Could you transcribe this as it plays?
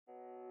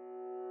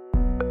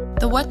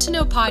The What to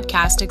Know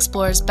podcast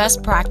explores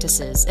best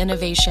practices,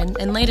 innovation,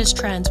 and latest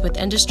trends with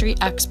industry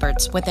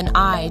experts with an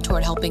eye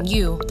toward helping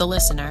you, the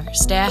listener,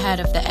 stay ahead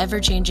of the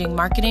ever-changing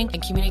marketing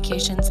and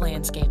communications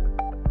landscape.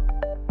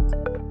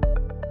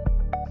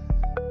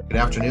 Good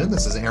afternoon.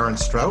 This is Aaron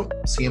Strout,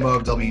 CMO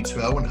of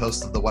W2O and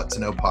host of the What to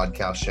Know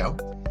podcast show.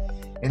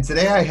 And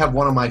today I have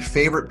one of my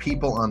favorite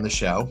people on the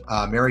show,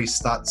 Mary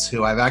Stutts,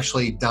 who I've had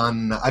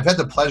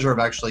the pleasure of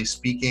actually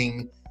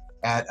speaking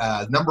at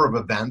a number of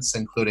events,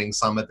 including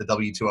some at the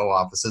W2O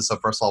offices. So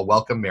first of all,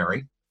 welcome,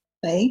 Mary.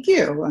 Thank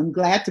you. I'm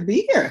glad to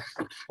be here.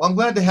 Well, I'm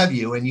glad to have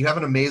you, and you have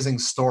an amazing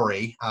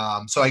story.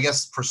 So I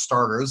guess for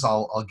starters,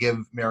 I'll give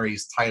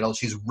Mary's title.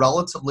 She's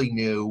relatively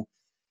new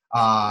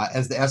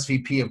as the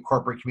SVP of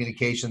Corporate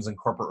Communications and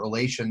Corporate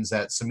Relations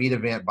at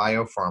Sumitovant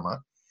BioPharma.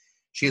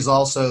 She is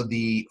also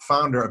the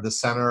founder of the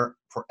Center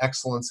for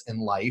Excellence in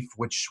Life,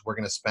 which we're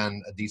going to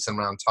spend a decent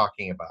amount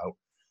talking about.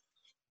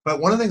 But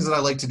one of the things that I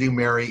like to do,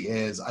 Mary,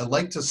 is I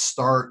like to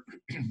start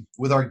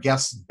with our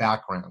guest's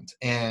background.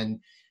 And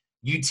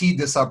you teed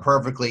this up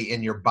perfectly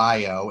in your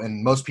bio,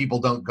 and most people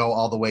don't go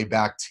all the way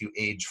back to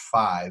age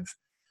 5.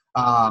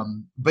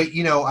 But,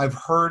 I've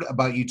heard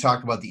about you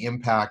talk about the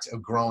impact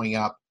of growing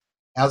up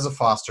as a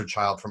foster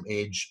child from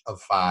age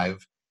of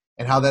 5,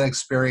 and how that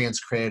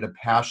experience created a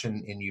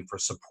passion in you for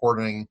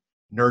supporting,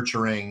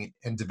 nurturing,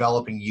 and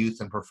developing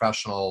youth and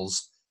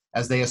professionals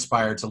as they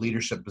aspire to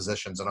leadership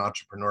positions and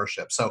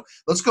entrepreneurship. So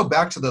let's go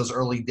back to those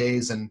early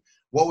days, and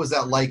what was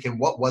that like, and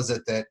what was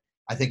it that,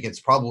 I think it's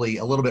probably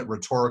a little bit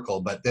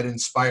rhetorical, but that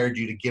inspired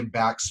you to give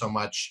back so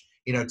much,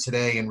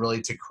 today, and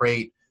really to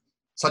create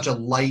such a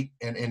light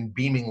and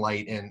beaming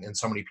light in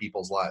so many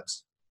people's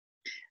lives?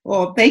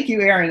 Well, thank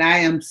you, Aaron. I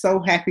am so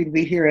happy to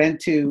be here and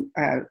to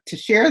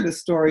share the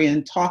story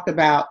and talk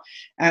about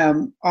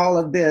all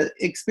of the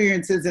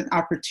experiences and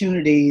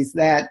opportunities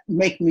that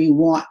make me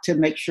want to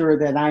make sure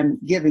that I'm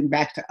giving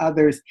back to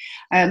others.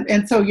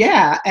 And so,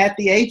 at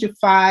the age of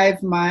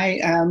 5, my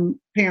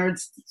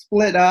parents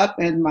split up,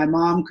 and my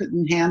mom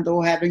couldn't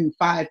handle having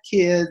 5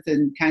 kids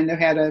and kind of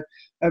had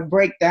a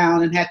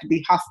breakdown and had to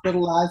be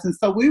hospitalized. And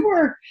so we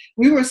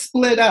were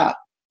split up.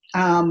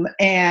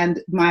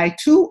 And my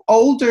 2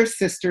 older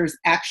sisters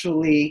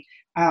actually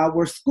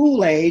were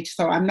school age,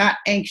 so I'm not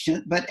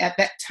ancient, but at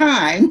that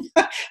time,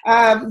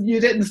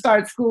 you didn't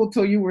start school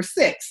till you were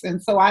 6.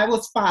 And so I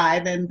was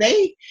 5, and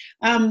they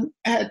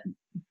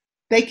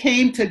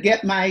came to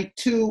get my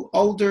 2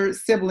 older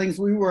siblings.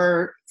 We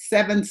were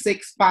 7,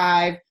 6,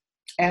 5,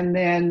 and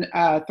then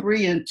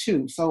 3 and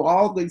 2. So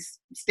all these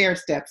stair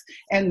steps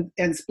and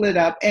split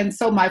up. And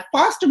so my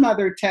foster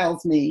mother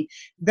tells me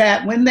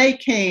that when they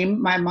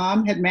came, my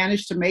mom had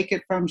managed to make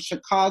it from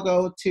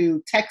Chicago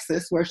to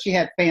Texas, where she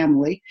had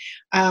family.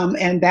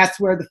 And that's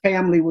where the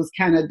family was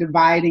kind of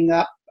dividing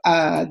up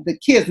the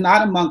kids,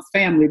 not amongst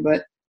family,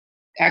 but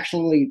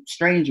actually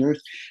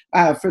strangers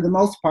for the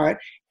most part.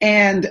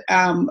 And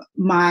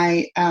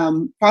my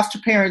foster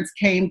parents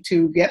came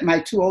to get my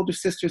 2 older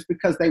sisters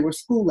because they were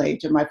school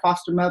age. And my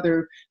foster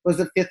mother was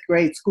a 5th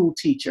grade school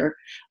teacher.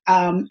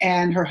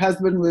 And her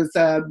husband was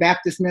a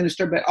Baptist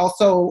minister, but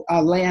also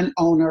a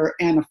landowner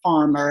and a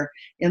farmer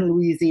in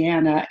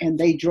Louisiana. And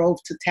they drove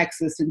to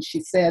Texas. And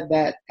she said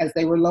that as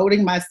they were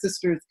loading my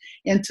sisters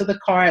into the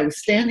car, I was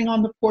standing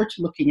on the porch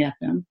looking at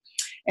them.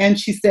 And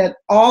she said,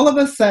 all of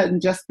a sudden,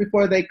 just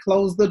before they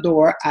closed the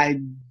door,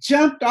 I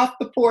jumped off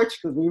the porch,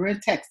 because we were in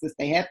Texas,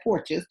 they had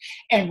porches,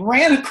 and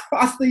ran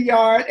across the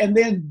yard, and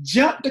then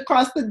jumped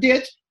across the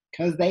ditch,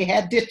 because they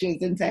had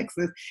ditches in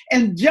Texas,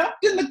 and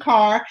jumped in the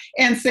car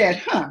and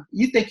said,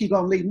 you think you're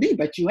going to leave me,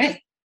 but you ain't.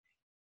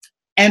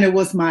 And it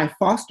was my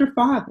foster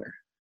father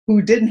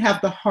who didn't have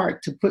the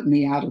heart to put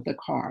me out of the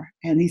car.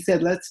 And he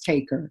said, let's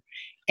take her.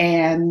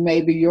 And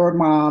maybe your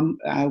mom,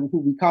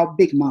 who we call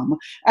Big Mama,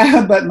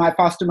 but my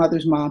foster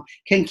mother's mom,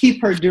 can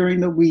keep her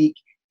during the week,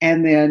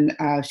 and then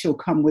she'll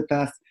come with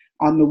us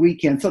on the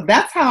weekend. So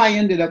that's how I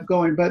ended up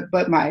going.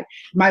 But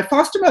my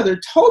foster mother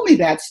told me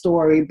that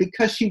story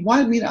because she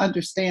wanted me to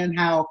understand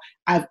how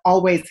I've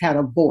always had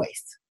a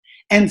voice.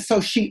 And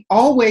so she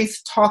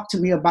always talked to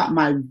me about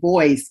my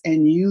voice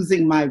and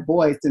using my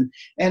voice.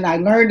 And I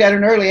learned at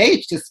an early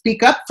age to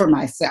speak up for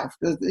myself.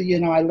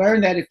 I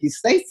learned that if you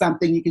say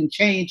something, you can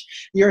change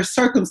your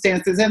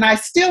circumstances. And I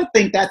still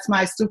think that's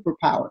my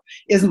superpower,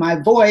 is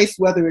my voice,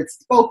 whether it's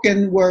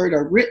spoken word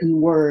or written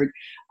word.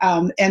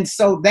 And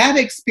so that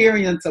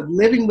experience of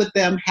living with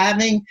them,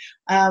 having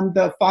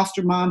the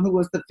foster mom who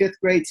was the 5th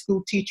grade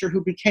school teacher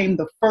who became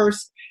the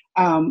first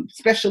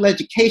special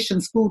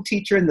education school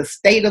teacher in the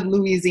state of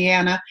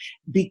Louisiana,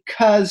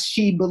 because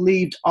she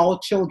believed all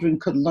children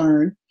could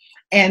learn.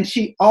 And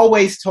she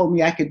always told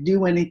me I could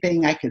do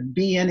anything, I could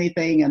be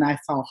anything, and I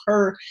saw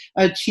her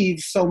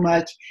achieve so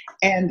much.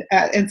 And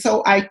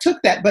so I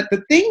took that. But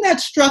the thing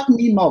that struck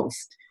me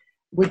most,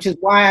 which is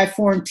why I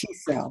formed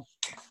T-Cell,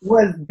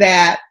 was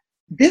that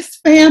this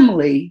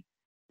family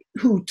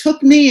who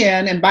took me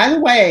in, and by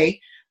the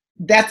way,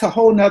 that's a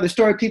whole nother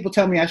story. People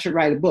tell me I should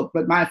write a book,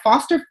 but my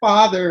foster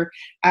father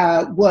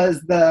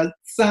was the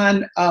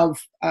son of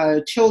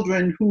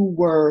children who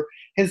were,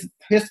 his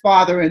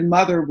father and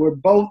mother were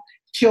both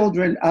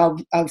children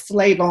of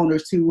slave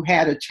owners who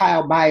had a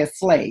child by a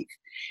slave.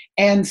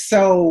 And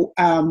so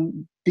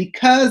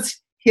because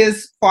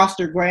his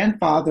foster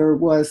grandfather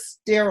was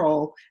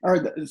sterile,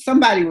 or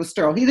somebody was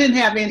sterile, he didn't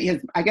have any,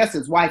 I guess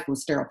his wife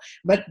was sterile,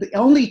 but the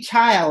only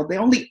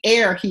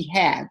heir he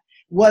had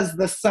was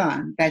the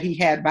son that he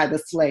had by the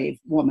slave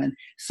woman.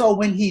 So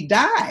when he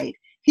died,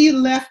 he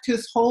left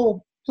his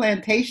whole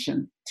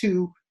plantation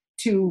to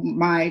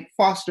my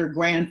foster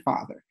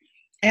grandfather.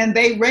 And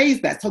they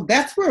raised that. So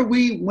that's where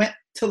we went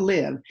to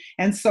live.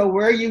 And so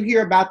where you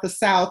hear about the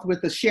South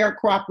with the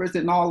sharecroppers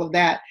and all of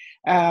that,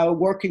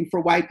 working for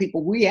white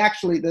people, the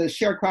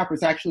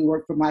sharecroppers actually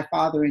worked for my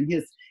father and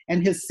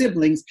his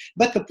siblings.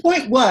 But the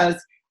point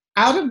was,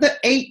 out of the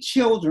 8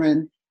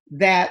 children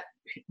that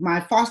my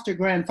foster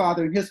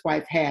grandfather and his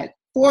wife had,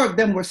 4 of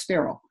them were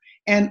sterile.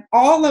 And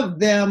all of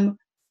them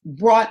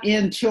brought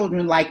in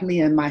children like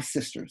me and my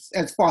sisters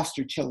as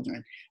foster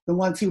children, the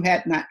ones who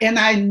had not. And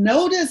I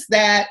noticed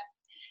that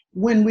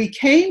when we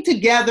came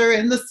together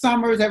in the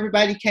summers,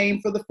 everybody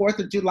came for the 4th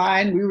of July,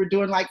 and we were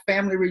doing like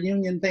family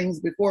reunion things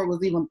before it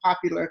was even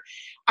popular.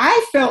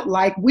 I felt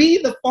like we,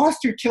 the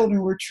foster children,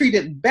 were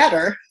treated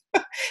better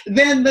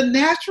than the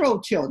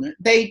natural children.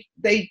 They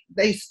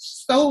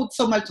sowed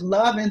so much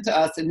love into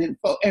us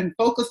and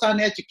focused on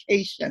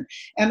education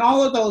and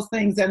all of those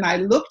things. And I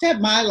looked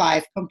at my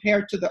life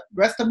compared to the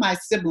rest of my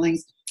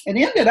siblings and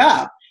ended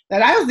up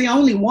that I was the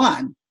only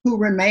one who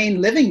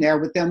remained living there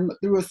with them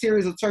through a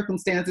series of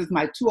circumstances.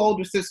 My 2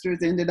 older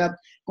sisters ended up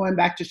going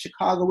back to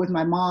Chicago with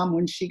my mom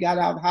when she got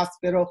out of the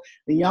hospital.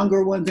 The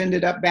younger ones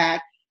ended up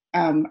back.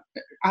 My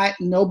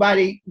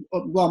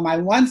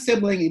one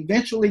sibling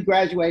eventually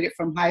graduated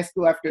from high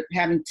school after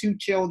having 2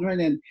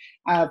 children and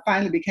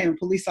finally became a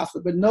police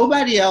officer, but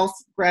nobody else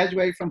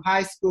graduated from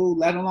high school,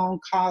 let alone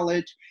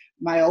college.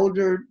 My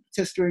older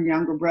sister and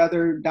younger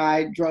brother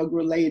died drug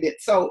related.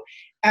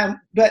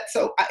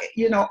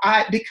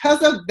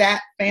 Because of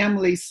that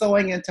family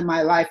sowing into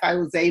my life, I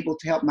was able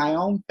to help my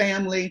own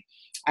family.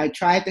 I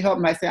tried to help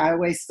myself. I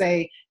always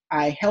say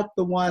I helped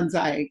the ones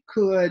I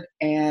could,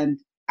 and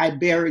I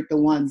buried the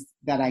ones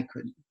that I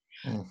couldn't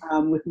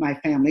with my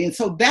family. And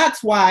so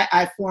that's why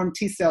I formed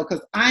T-Cell,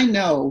 because I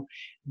know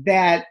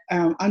that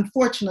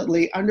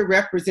unfortunately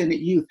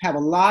underrepresented youth have a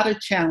lot of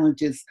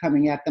challenges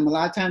coming at them. A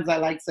lot of times I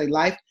like to say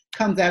life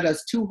comes at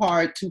us too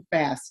hard, too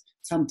fast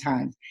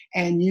sometimes.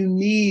 And you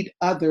need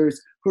others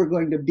who are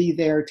going to be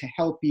there to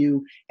help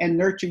you and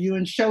nurture you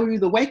and show you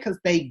the way, because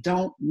they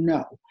don't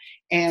know.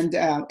 And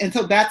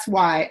so that's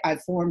why I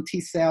formed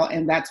T-Cell,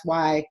 and that's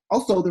why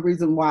also the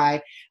reason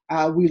why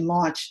we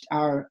launched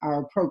our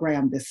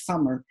program this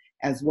summer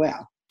as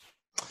well.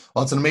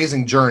 Well, it's an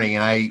amazing journey,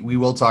 and we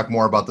will talk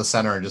more about the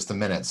center in just a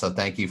minute. So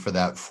thank you for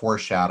that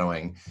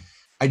foreshadowing.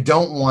 I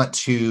don't want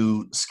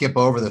to skip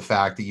over the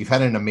fact that you've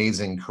had an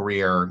amazing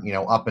career,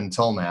 up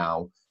until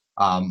now.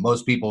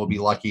 Most people would be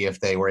lucky if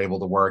they were able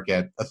to work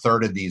at a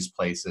third of these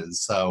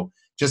places. So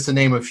just to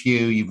name a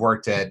few, you've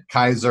worked at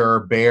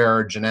Kaiser,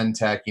 Bayer,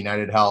 Genentech,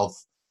 United Health,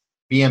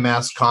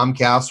 BMS,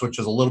 Comcast, which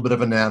is a little bit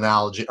of an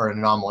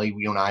anomaly.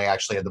 You and I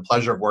actually had the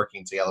pleasure of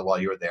working together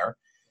while you were there.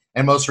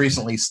 And most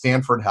recently,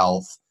 Stanford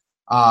Health.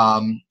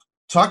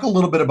 Talk a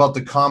little bit about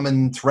the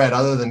common thread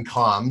other than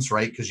comms,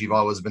 right? Because you've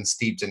always been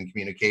steeped in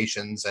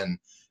communications and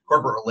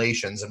corporate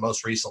relations, and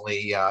most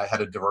recently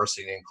head of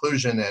diversity and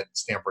inclusion at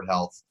Stanford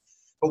Health.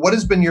 But what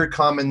has been your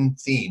common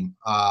theme,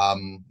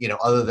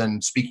 other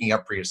than speaking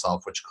up for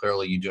yourself, which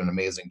clearly you do an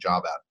amazing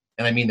job at?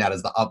 And I mean that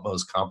as the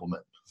utmost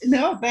compliment.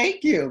 No,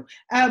 thank you.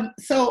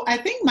 So I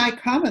think my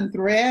common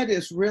thread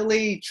is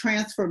really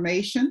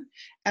transformation,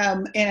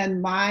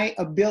 and my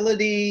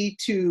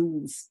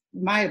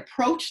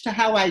approach to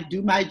how I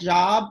do my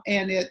job.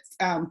 And it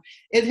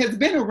has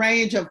been a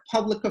range of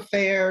public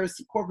affairs,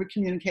 corporate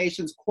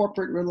communications,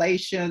 corporate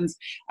relations,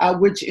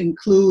 which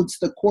includes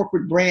the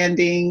corporate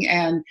branding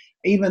and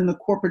even the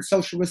corporate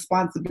social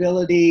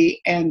responsibility,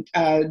 and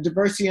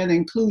diversity and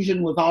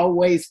inclusion was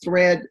always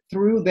thread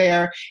through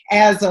there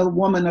as a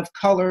woman of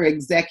color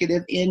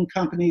executive in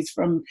companies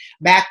from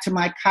back to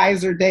my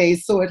Kaiser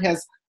days. So it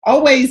has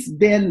always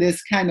been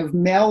this kind of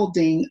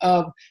melding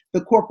of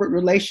the corporate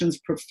relations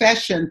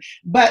profession,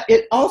 but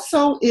it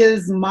also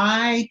is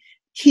my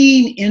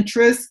keen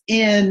interest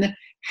in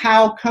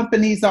how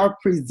companies are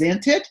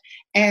presented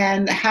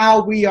and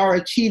how we are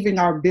achieving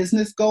our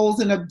business goals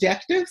and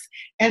objectives.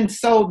 And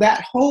so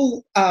that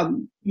whole,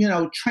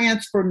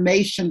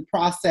 transformation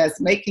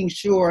process, making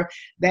sure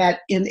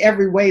that in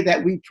every way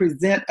that we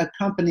present a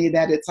company,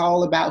 that it's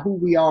all about who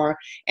we are.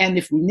 And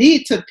if we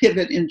need to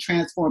pivot and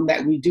transform,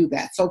 that we do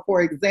that. So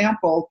for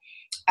example,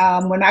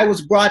 when I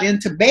was brought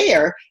into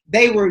Bayer,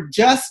 they were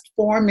just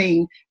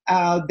forming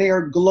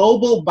their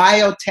global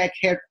biotech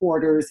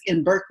headquarters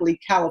in Berkeley,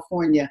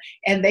 California,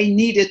 and they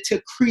needed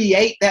to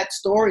create that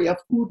story of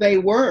who they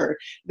were.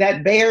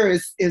 That Bayer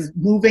is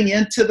moving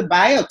into the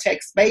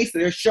biotech space.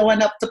 They're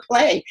showing up to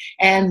play,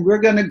 and we're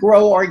going to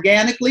grow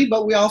organically,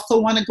 but we also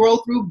want to grow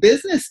through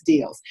business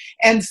deals.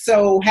 And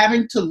so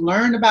having to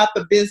learn about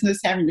the business,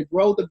 having to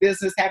grow the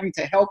business, having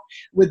to help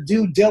with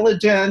due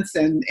diligence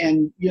and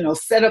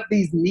set up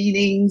these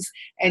meetings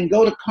and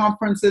go to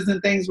conferences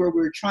and things where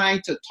we're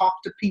trying to talk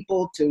to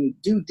people to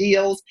do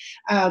deals.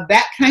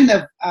 That kind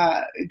of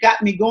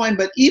got me going.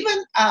 But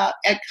even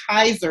at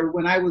Kaiser,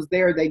 when I was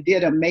there, they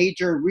did a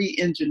major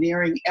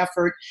re-engineering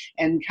effort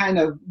and kind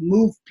of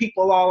moved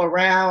people all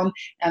around.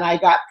 And I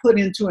got put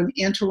into an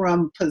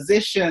interim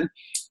position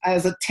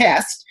as a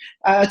test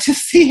to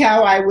see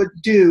how I would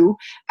do.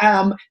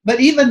 But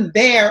even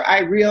there, I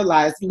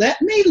realized, let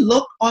me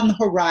look on the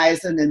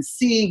horizon and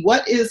see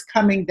what is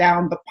coming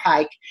down the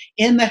pike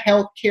in the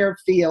healthcare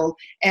field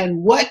and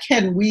what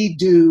can we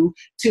do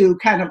to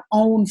kind of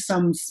own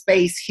some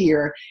space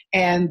here.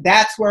 And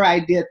that's where I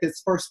did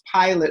this first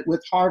pilot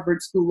with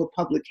Harvard School of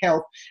Public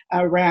Health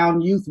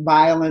around youth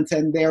violence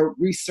and their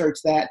research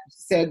that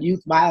said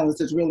youth violence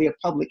is really a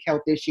public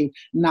health issue,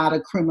 not a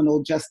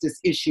criminal justice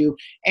issue.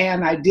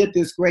 And I did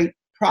this great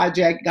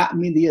project, got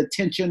me the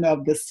attention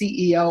of the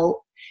CEO,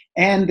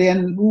 and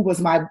then who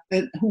was not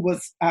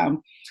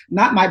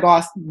my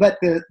boss, but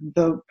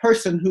the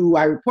person who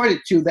I reported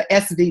to, the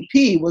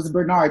SVP, was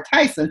Bernard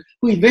Tyson,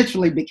 who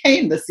eventually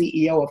became the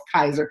CEO of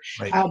Kaiser.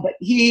 Right. But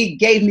he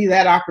gave me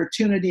that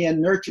opportunity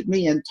and nurtured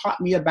me and taught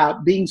me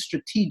about being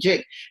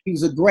strategic. He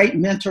was a great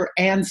mentor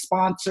and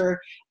sponsor.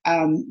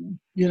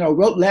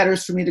 Wrote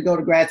letters for me to go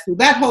to grad school,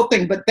 that whole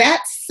thing. But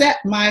that set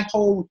my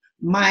whole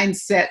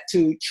mindset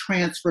to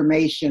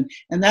transformation.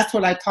 And that's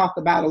what I talk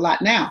about a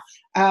lot now.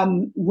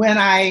 When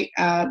I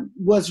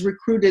was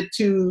recruited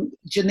to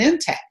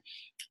Genentech,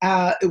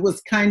 it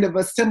was kind of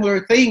a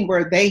similar thing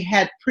where they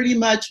had pretty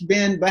much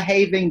been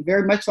behaving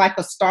very much like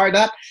a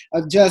startup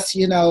of just,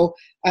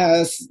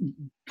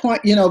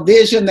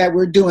 vision that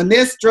we're doing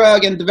this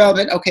drug and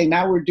development. Okay,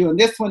 now we're doing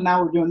this one,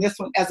 now we're doing this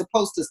one, as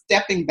opposed to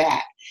stepping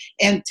back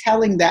and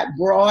telling that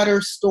broader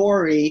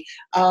story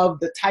of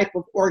the type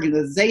of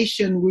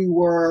organization we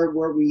were,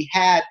 where we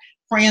had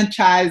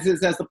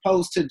franchises as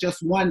opposed to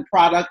just one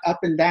product up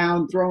and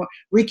down,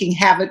 wreaking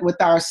havoc with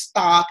our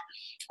stock.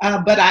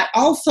 But I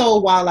also,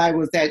 while I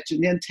was at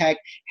Genentech,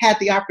 had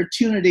the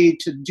opportunity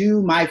to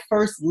do my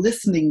first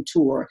listening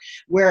tour,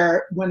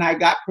 where when I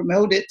got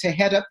promoted to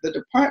head up the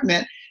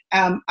department,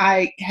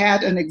 I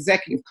had an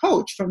executive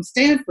coach from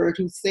Stanford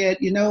who said,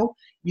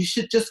 you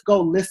should just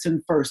go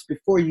listen first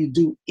before you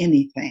do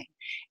anything.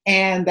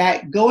 And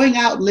that going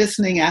out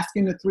listening,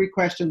 asking the 3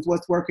 questions,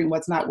 what's working,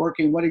 what's not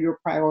working, what are your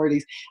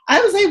priorities?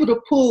 I was able to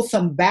pull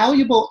some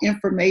valuable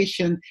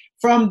information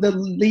from the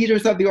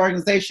leaders of the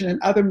organization and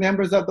other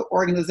members of the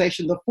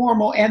organization, the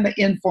formal and the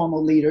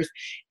informal leaders,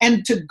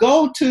 and to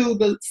go to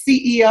the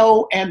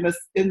CEO and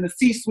in the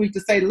C-suite to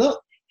say, look,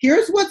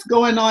 here's what's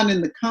going on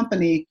in the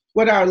company,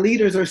 what our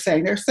leaders are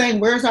saying. They're saying,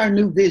 where's our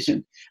new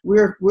vision?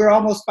 We're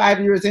almost 5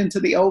 years into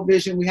the old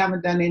vision. We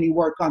haven't done any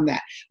work on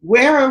that.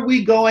 Where are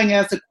we going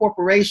as a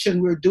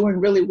corporation? We're doing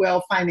really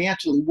well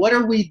financially. What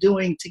are we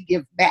doing to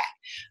give back?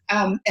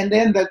 And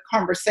then the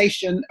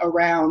conversation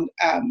around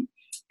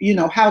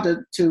how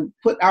to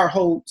put our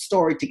whole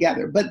story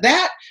together. But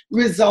that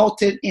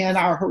resulted in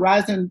our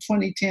Horizon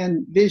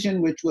 2010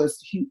 vision, which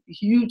was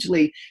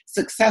hugely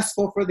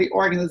successful for the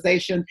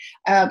organization.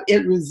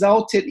 It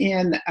resulted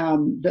in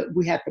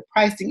we had the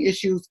pricing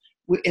issues.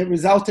 It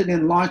resulted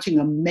in launching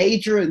a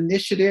major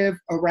initiative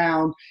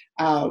around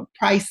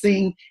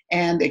pricing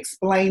and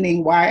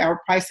explaining why our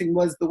pricing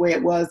was the way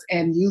it was,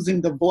 and using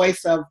the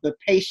voice of the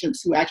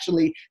patients who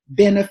actually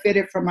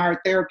benefited from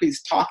our therapies,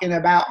 talking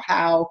about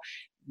how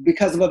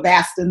because of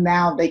Avastin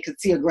now they could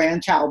see a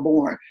grandchild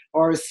born,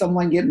 or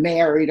someone get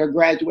married or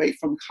graduate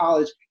from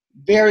college.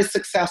 Very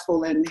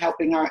successful in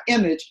helping our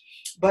image,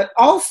 but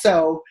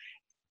also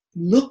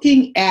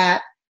looking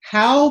at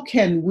how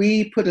can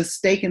we put a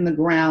stake in the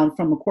ground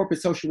from a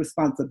corporate social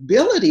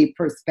responsibility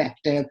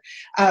perspective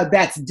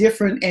that's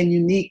different and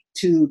unique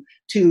to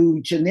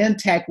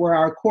Genentech, where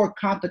our core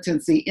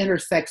competency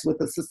intersects with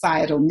a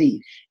societal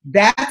need.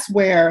 That's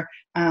where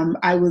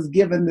I was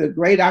given the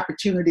great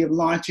opportunity of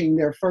launching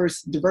their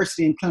first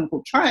diversity in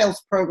clinical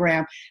trials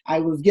program. I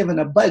was given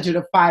a budget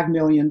of $5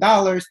 million.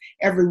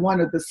 Every one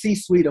of the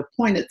C-suite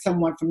appointed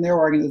someone from their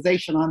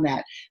organization on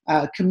that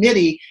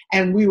committee,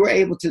 and we were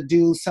able to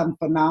do some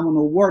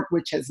phenomenal work,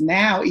 which has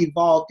now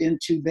evolved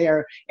into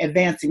their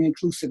Advancing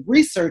Inclusive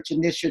Research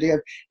initiative,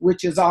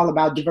 which is all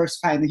about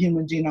diversifying the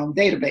human genome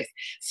database.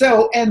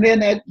 So, and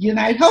then at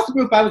United Health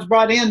Group, I was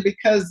brought in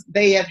because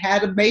they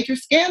had a major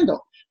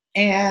scandal.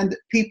 And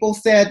people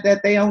said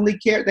that they only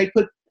cared, they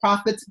put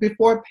profits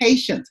before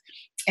patients.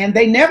 And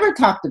they never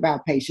talked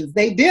about patients.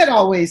 They did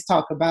always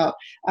talk about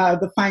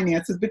the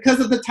finances because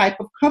of the type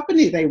of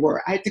company they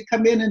were. I had to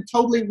come in and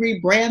totally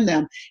rebrand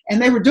them.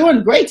 And they were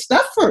doing great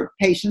stuff for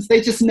patients.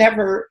 They just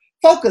never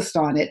focused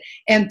on it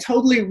and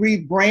totally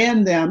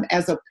rebrand them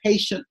as a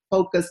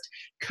patient-focused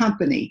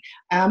company.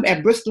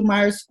 At Bristol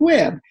Myers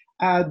Squibb,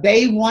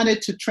 they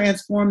wanted to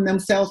transform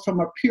themselves from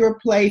a pure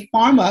play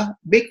pharma,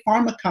 big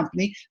pharma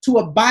company, to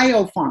a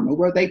biopharma,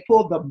 where they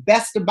pulled the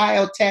best of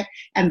biotech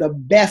and the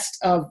best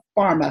of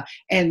pharma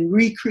and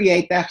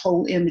recreate that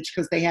whole image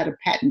because they had a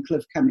patent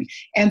cliff coming.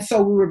 And so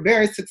we were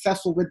very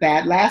successful with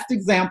that. Last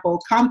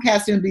example,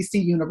 Comcast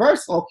NBC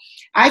Universal.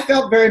 I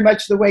felt very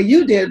much the way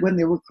you did when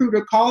the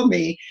recruiter called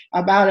me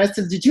about it. I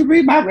said, did you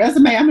read my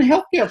resume? I'm a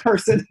healthcare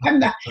person. I'm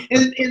not.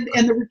 And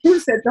the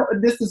recruiter said,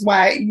 this is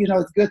why,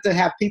 it's good to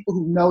have people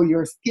who know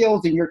your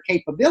skills and your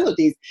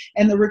capabilities.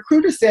 And the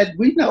recruiter said,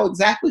 we know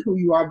exactly who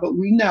you are, but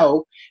we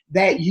know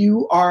that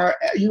you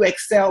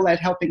excel at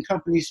helping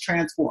companies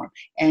transform.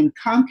 And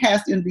Comcast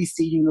NBC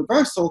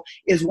Universal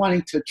is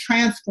wanting to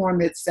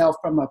transform itself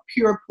from a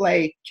pure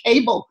play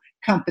cable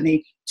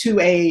company to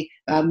a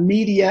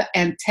media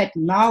and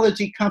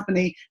technology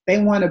company.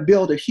 They want to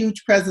build a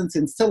huge presence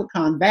in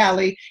Silicon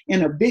Valley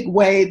in a big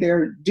way.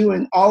 They're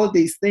doing all of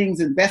these things,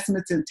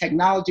 investments in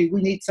technology.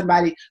 We need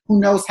somebody who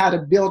knows how to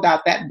build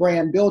out that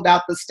brand, build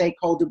out the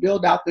stakeholder,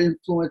 build out the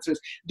influencers,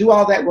 do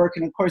all that work.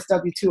 And of course,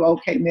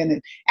 W2O came in,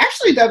 and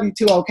actually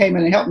W2O came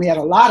in and helped me at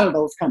a lot of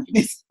those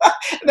companies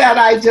that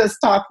I just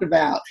talked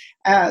about.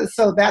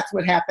 So that's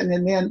what happened.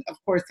 And then, of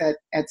course,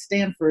 at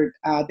Stanford,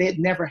 they had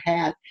never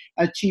had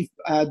a chief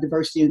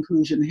diversity,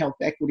 inclusion, and health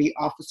equity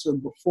officer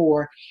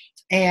before.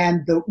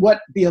 And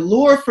the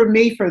allure for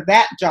me for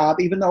that job,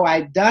 even though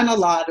I'd done a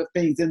lot of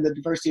things in the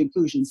diversity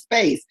inclusion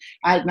space,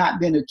 I had not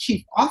been a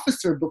chief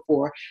officer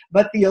before,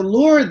 but the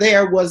allure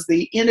there was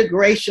the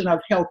integration of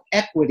health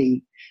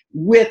equity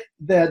with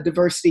the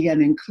diversity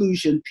and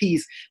inclusion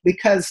piece,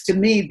 because to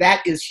me,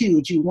 that is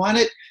huge. You want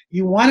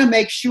to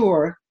make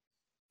sure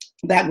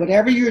that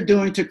whatever you're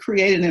doing to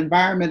create an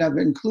environment of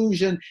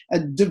inclusion, a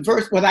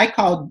diverse, what I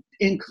call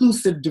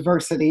inclusive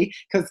diversity,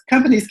 because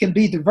companies can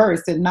be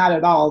diverse and not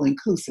at all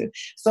inclusive.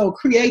 So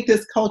create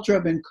this culture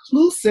of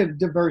inclusive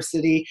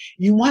diversity.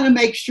 You want to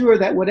make sure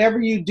that whatever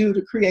you do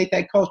to create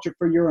that culture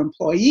for your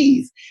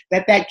employees,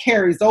 that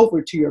carries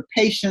over to your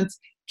patients,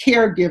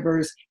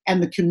 caregivers,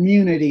 and the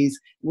communities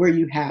where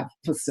you have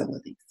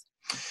facilities.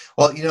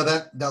 Well,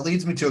 that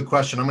leads me to a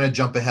question. I'm going to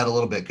jump ahead a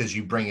little bit because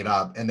you bring it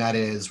up, and that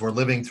is, we're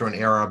living through an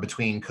era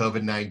between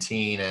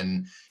COVID-19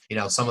 and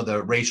some of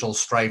the racial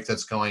strife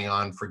that's going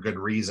on for good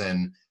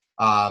reason.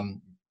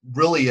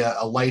 Really,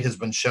 a light has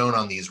been shown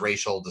on these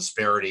racial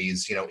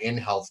disparities, in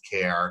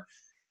healthcare.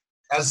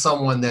 As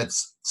someone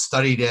that's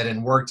studied it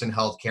and worked in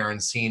healthcare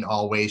and seen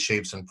all ways,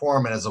 shapes, and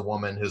form, and as a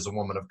woman who's a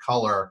woman of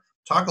color,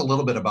 talk a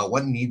little bit about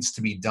what needs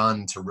to be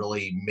done to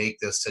really make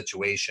this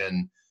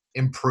situation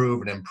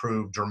improve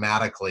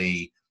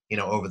dramatically,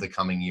 over the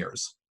coming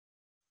years.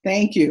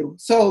 Thank you.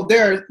 So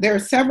there are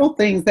several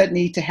things that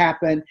need to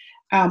happen.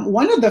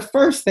 One of the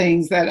first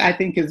things that I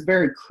think is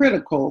very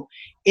critical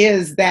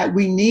is that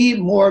we need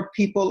more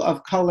people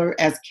of color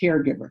as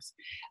caregivers.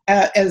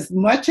 As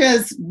much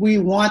as we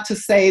want to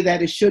say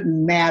that it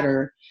shouldn't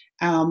matter,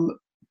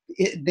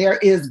 there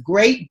is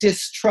great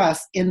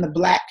distrust in the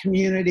Black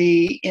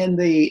community, in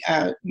the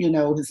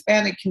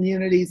Hispanic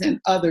communities and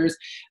others,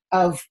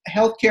 of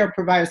healthcare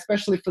providers,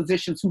 especially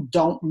physicians who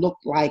don't look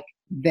like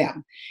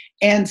them.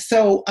 And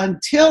so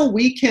until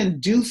we can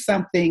do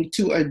something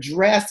to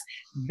address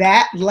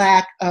that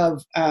lack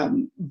of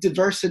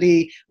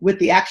diversity with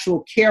the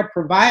actual care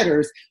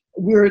providers,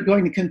 we're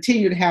going to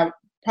continue to have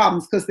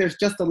problems because there's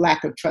just a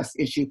lack of trust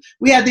issue.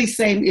 We had these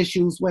same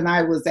issues when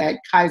I was at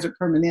Kaiser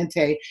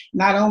Permanente,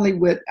 not only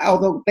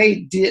although they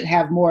did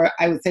have more,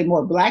 I would say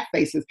more Black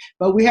faces,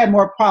 but we had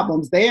more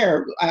problems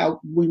there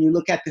when you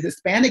look at the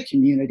Hispanic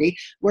community,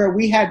 where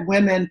we had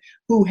women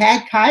who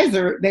had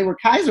Kaiser, they were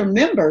Kaiser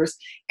members,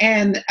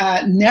 and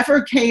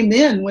never came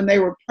in when they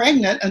were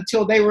pregnant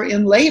until they were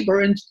in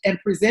labor and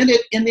presented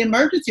in the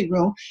emergency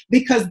room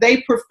because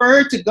they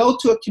preferred to go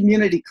to a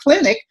community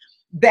clinic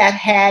that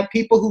had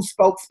people who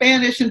spoke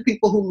Spanish and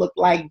people who looked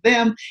like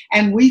them.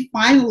 And we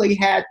finally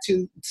had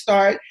to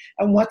start,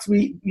 and once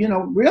we,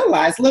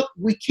 realized, look,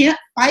 we can't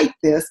fight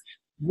this.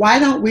 Why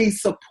don't we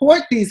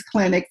support these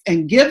clinics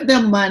and give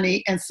them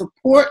money and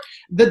support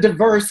the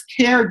diverse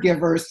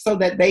caregivers so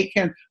that they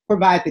can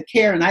provide the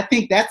care? And I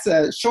think that's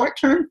a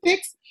short-term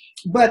fix.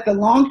 But the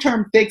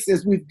long-term fix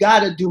is we've got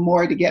to do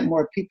more to get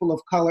more people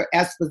of color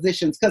as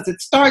physicians, because it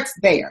starts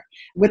there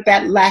with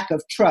that lack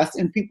of trust,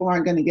 and people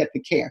aren't going to get the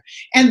care.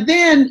 And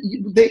then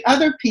the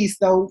other piece,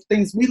 though,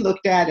 things we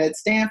looked at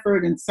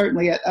Stanford and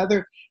certainly at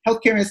other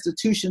healthcare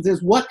institutions,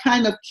 is what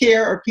kind of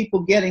care are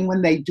people getting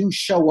when they do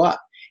show up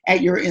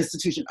at your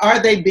institution?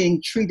 Are they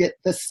being treated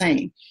the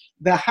same?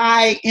 The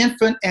high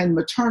infant and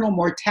maternal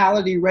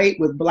mortality rate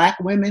with Black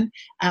women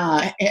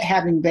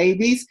having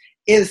babies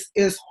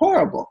is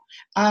horrible.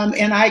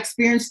 And I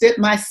experienced it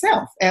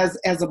myself as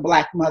a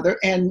Black mother,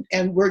 and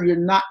where you're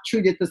not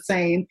treated the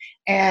same.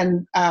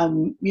 And,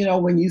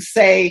 when you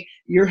say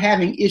you're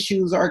having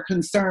issues or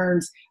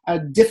concerns,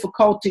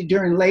 difficulty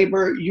during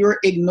labor, you're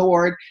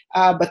ignored,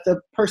 but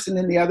the person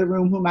in the other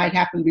room who might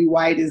happen to be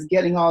white is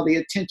getting all the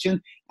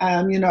attention.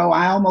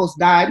 I almost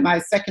died. My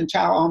second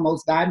child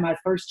almost died. My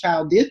first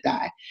child did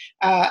die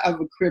of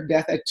a crib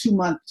death at 2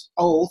 months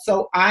old.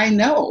 So I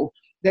know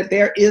that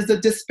there is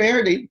a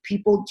disparity.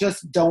 People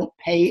just don't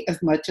pay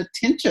as much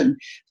attention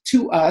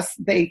to us.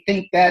 They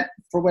think that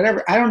for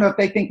whatever, I don't know if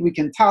they think we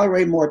can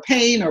tolerate more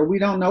pain, or we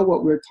don't know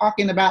what we're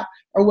talking about,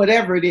 or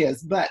whatever it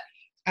is, but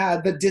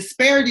the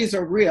disparities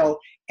are real.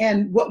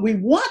 And what we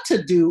want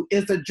to do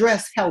is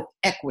address health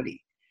equity,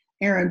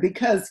 Erin,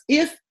 because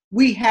if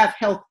we have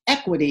health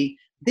equity,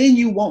 then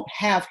you won't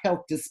have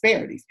health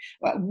disparities.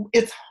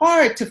 It's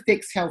hard to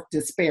fix health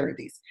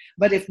disparities,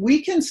 but if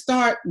we can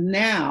start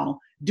now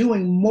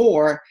doing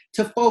more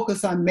to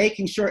focus on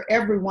making sure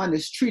everyone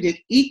is treated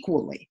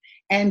equally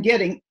and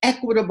getting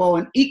equitable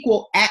and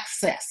equal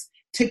access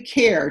to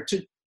care,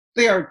 to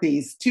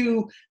therapies,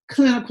 to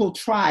clinical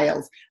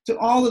trials, to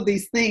all of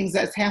these things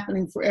that's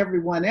happening for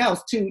everyone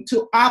else, to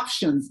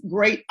options,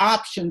 great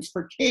options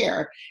for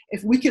care.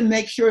 If we can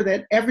make sure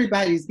that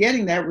everybody's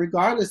getting that,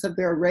 regardless of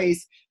their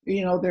race,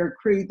 their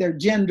creed, their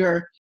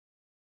gender,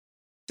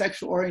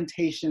 sexual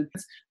orientation,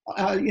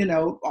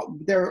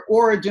 their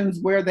origins,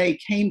 where they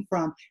came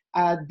from.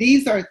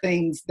 These are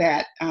things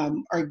that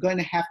are going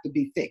to have to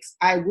be fixed.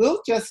 I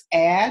will just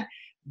add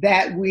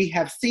that we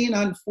have seen,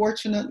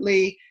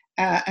 unfortunately,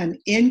 an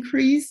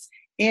increase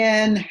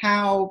in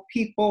how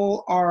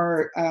people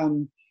are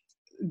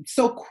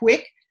so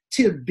quick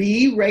to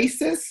be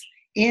racist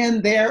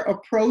in their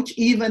approach,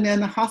 even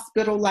in a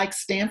hospital like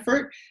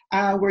Stanford,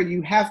 where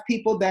you have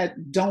people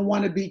that don't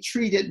want to be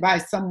treated by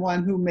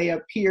someone who may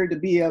appear to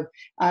be of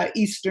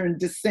Eastern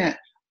descent,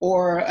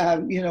 or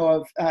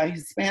of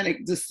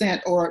Hispanic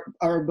descent,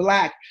 or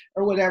Black,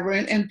 or whatever.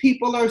 And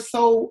people are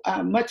so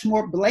much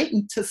more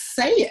blatant to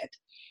say it,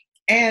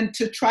 and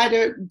to try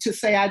to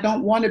say, I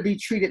don't want to be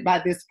treated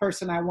by this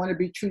person, I want to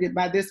be treated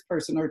by this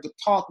person, or to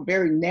talk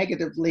very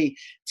negatively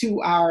to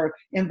our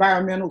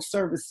environmental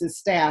services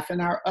staff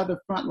and our other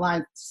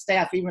frontline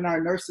staff, even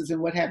our nurses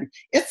and what have you.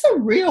 It's a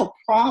real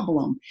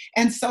problem.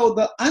 And so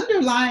the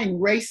underlying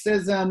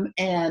racism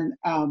and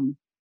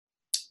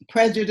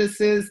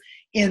prejudices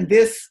in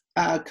this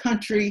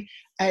country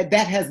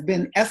that has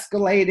been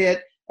escalated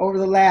over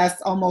the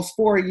last almost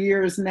 4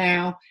 years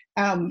now,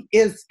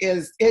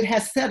 it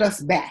has set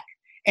us back.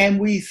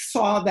 And we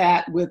saw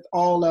that with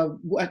all of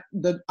what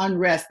the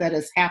unrest that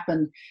has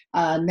happened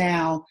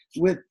now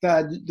with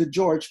the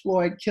George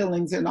Floyd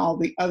killings and all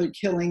the other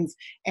killings,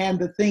 and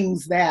the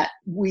things that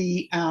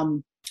we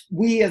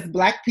as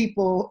Black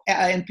people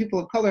and people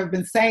of color have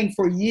been saying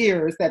for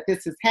years that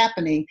this is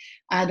happening.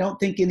 I don't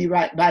think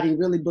anybody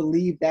really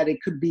believed that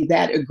it could be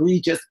that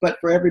egregious, but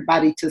for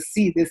everybody to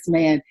see this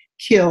man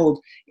killed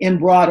in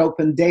broad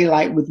open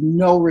daylight with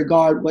no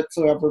regard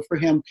whatsoever for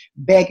him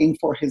begging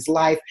for his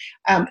life.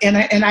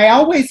 And I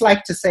always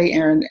like to say,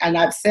 Erin, and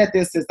I've said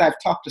this as I've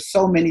talked to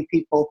so many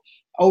people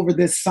over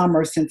this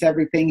summer since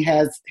everything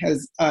has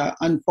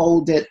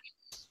unfolded,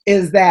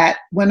 is that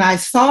when I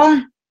saw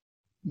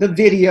the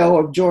video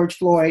of George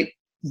Floyd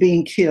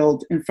being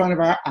killed in front of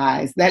our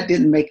eyes, that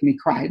didn't make me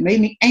cry. It made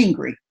me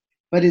angry,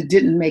 but it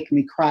didn't make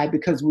me cry,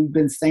 because we've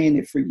been saying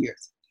it for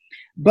years.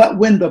 But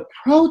when the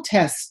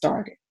protests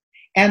started,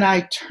 and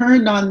I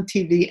turned on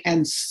TV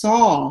and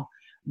saw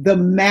the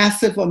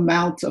massive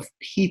amounts of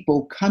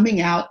people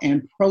coming out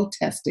and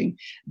protesting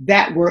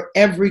that were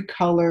every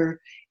color,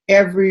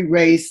 every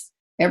race,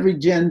 every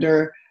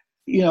gender,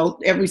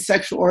 every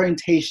sexual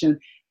orientation,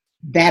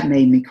 that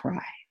made me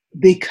cry,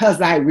 because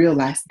I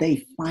realized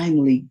they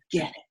finally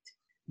get it.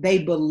 They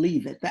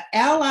believe it. The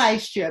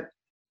allyship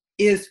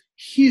is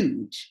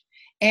huge.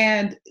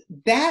 And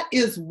that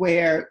is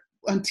where,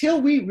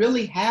 until we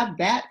really have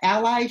that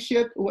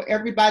allyship where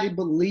everybody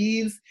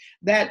believes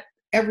that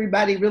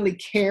everybody really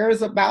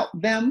cares about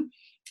them,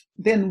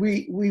 then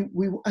we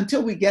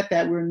until we get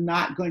that, we're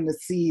not going to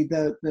see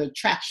the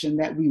traction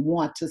that we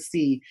want to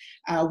see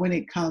when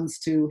it comes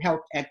to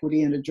health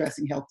equity and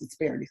addressing health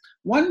disparities.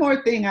 One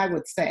more thing I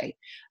would say,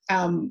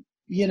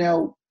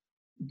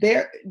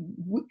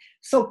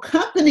 so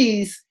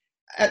companies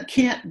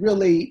can't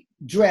really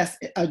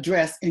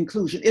address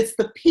inclusion. It's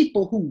the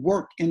people who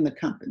work in the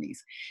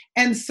companies.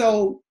 And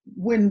so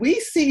when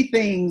we see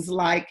things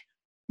like,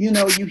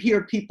 you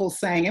hear people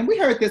saying, and we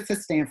heard this at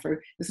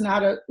Stanford,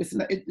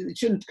 it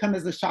shouldn't come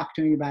as a shock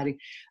to anybody.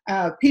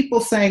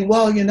 People saying,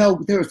 well,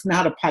 there's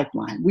not a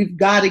pipeline. We've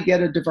got to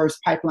get a diverse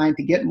pipeline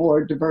to get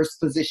more diverse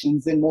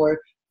physicians and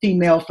more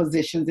female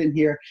physicians in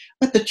here.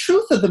 But the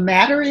truth of the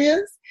matter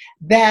is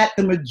that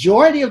the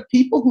majority of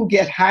people who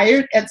get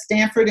hired at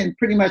Stanford and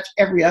pretty much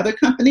every other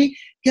company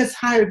gets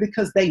hired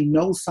because they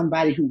know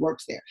somebody who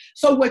works there.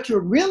 So what you're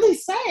really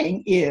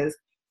saying is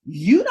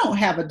you don't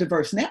have a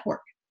diverse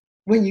network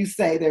when you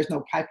say there's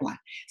no pipeline.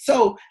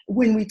 So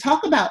when we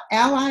talk about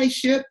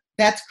allyship,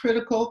 That's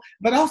critical,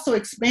 but also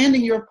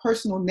expanding your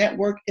personal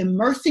network,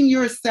 immersing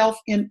yourself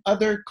in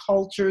other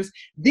cultures.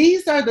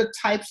 These are the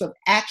types of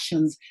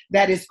actions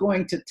that is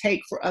going to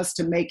take for us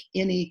to make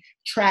any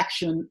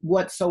traction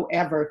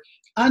whatsoever.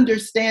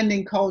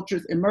 Understanding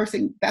cultures,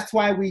 immersing, that's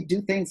why we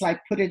do things like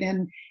put it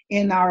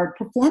in our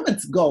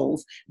performance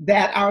goals,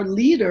 that our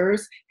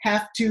leaders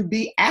have to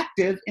be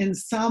active in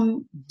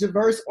some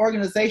diverse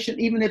organization,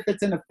 even if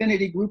it's an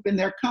affinity group in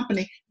their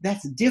company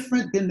that's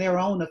different than their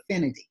own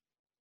affinity.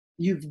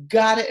 You've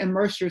got to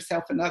immerse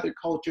yourself in other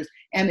cultures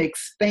and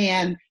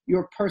expand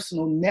your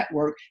personal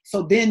network.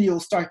 So then you'll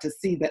start to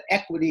see the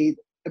equity,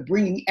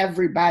 bringing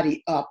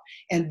everybody up,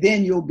 and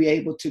then you'll be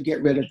able to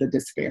get rid of the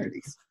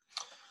disparities.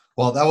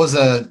 Well, that was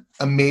an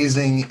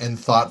amazing and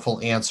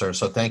thoughtful answer.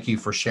 So thank you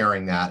for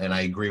sharing that. And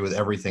I agree with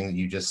everything that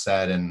you just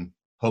said, and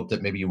hope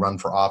that maybe you run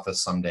for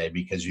office someday,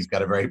 because you've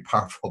got a very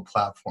powerful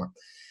platform.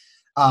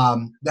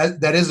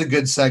 That is a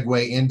good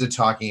segue into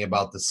talking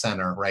about the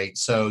center, right?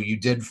 So you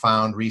did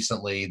found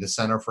recently the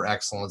Center for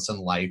Excellence in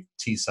Life,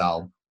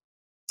 T-Cell.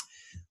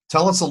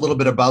 Tell us a little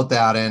bit about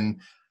that. And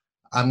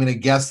I'm going to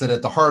guess that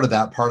at the heart of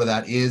that, part of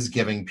that is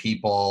giving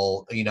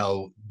people,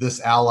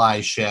 this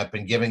allyship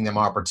and giving them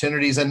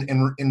opportunities, and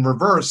in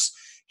reverse,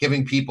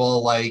 giving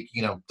people like,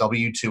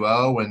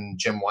 W2O and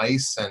Jim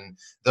Weiss and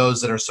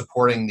those that are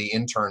supporting the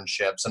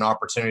internships an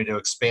opportunity to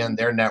expand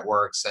their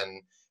networks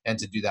and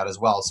to do that as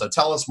well. So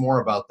tell us more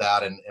about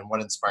that and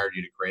what inspired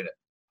you to create it.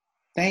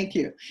 Thank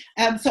you.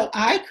 So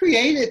I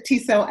created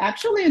T-Cell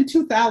actually in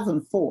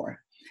 2004.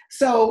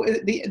 So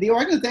the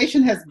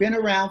organization has been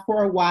around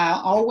for a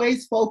while,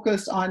 always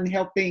focused on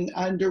helping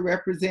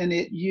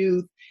underrepresented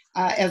youth,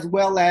 as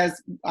well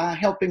as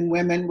helping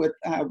women with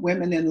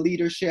women in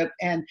leadership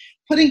and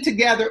putting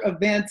together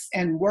events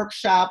and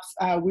workshops.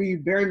 We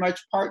very much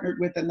partnered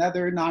with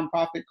another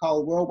nonprofit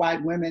called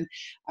Worldwide Women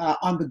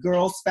on the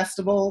Girls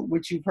Festival,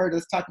 which you've heard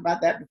us talk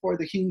about that before,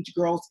 the huge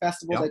Girls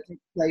Festival that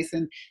takes place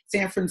in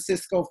San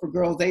Francisco for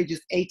girls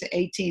ages 8 to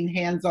 18,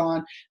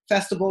 hands-on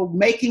festival,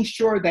 making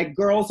sure that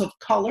girls of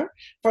color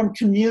from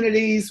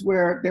communities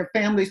where their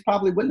families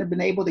probably wouldn't have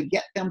been able to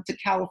get them to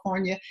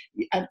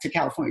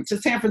to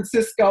San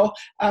Francisco,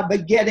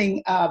 but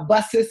getting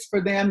buses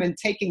for them and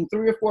taking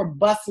 3 or 4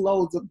 bus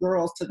loads of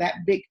girls to that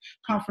big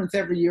conference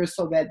every year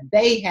so that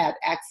they had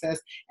access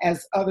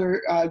as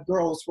other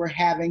girls were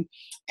having.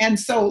 And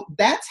so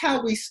that's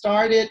how we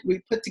started. We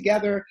put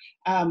together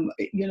a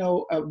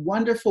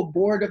wonderful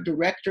board of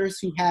directors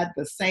who had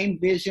the same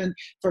vision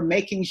for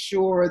making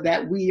sure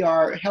that we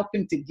are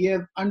helping to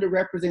give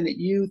underrepresented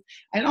youth,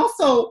 and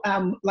also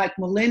like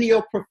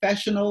millennial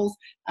professionals,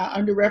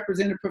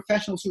 underrepresented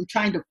professionals who are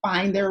trying to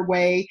find their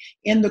way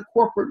in the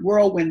corporate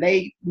world when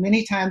they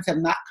many times have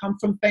not come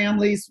from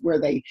families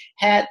where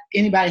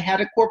anybody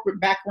had a corporate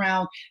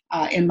background.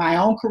 In my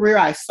own career,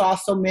 I saw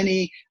so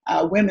many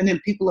women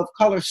and people of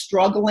color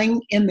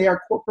struggling in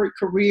their corporate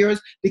careers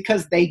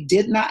because they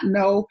did not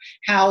know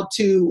how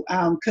to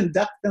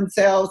conduct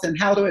themselves and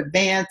how to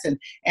advance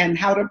and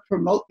how to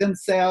promote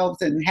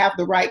themselves and have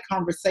the right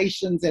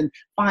conversations and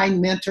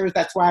find mentors.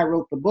 That's why I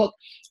wrote the book,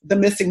 The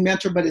Missing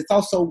Mentor, but it's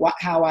also why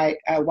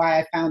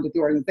I founded the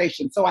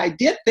organization. So I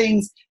did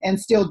things and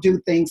still do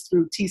things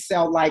through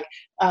T-Cell, like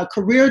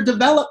career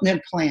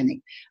development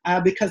planning,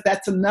 because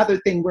that's another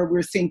thing where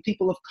we're seeing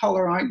people of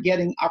color aren't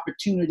getting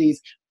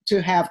opportunities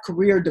to have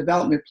career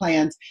development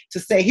plans to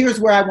say, here's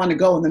where I want to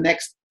go in the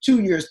next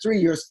 2 years, 3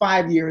 years,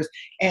 5 years,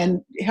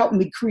 and help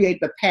me create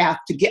the path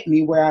to get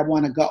me where I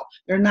want to go.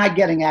 They're not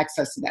getting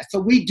access to that.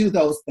 So we do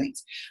those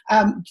things.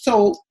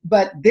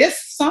 But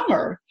this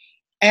summer,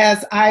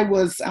 as I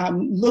was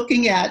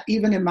looking at,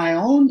 even in my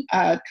own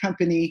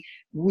company,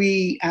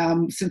 we,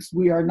 since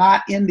we are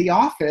not in the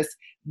office,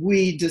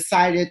 we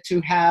decided to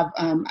have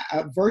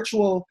a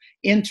virtual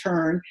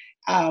intern.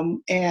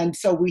 And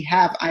so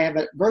I have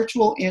a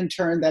virtual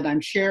intern that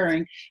I'm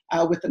sharing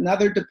with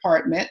another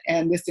department,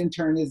 and this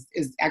intern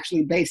is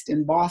actually based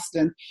in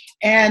Boston.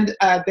 And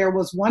there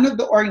was one of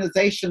the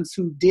organizations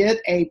who did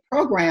a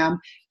program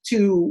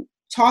to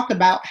talk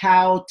about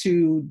how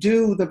to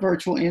do the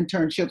virtual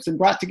internships and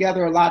brought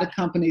together a lot of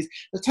companies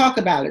to talk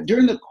about it.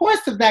 During the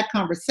course of that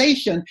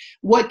conversation,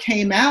 what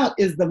came out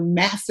is the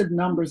massive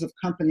numbers of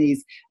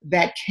companies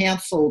that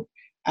canceled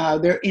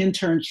their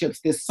internships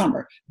this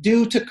summer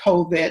due to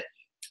COVID,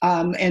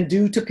 and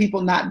due to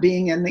people not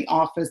being in the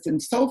office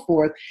and so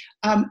forth.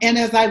 And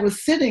as I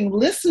was sitting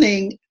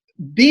listening,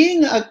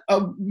 being a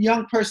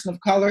young person of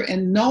color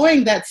and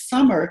knowing that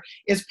summer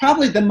is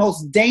probably the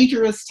most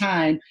dangerous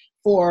time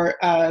for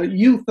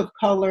youth of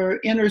color,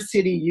 inner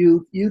city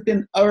youth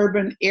in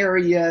urban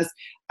areas,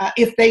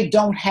 if they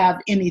don't have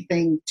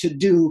anything to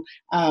do.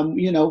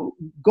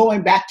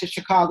 Going back to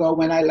Chicago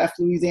when I left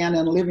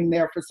Louisiana and living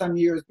there for some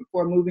years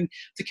before moving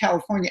to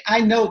California, I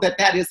know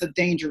that is a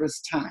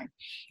dangerous time.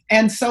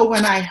 And so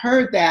when I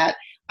heard that,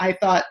 I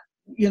thought,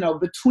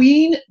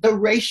 between the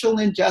racial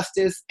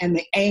injustice and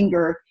the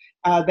anger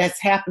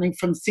that's happening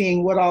from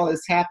seeing what all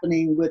is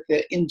happening with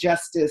the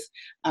injustice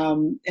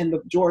and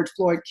the George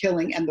Floyd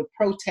killing and the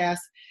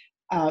protests,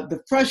 the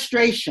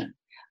frustration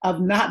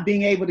of not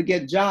being able to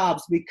get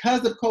jobs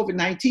because of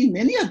COVID-19.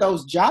 Many of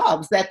those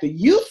jobs that the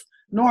youth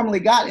normally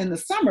got in the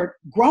summer,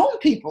 grown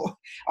people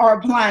are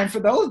applying for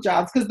those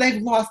jobs because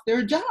they've lost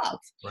their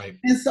jobs. Right.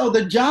 And so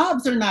the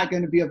jobs are not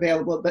going to be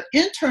available. The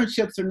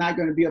internships are not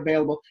going to be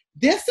available.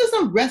 This is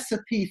a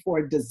recipe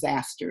for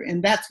disaster.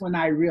 And that's when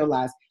I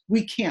realized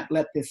we can't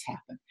let this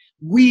happen.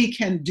 We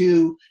can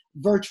do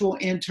virtual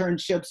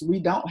internships.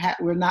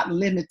 We're not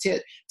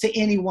limited to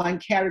any one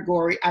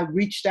category. I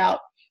reached out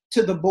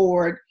to the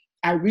board.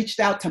 I reached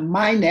out to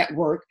my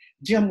network.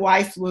 Jim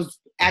Weiss was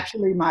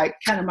actually my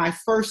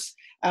first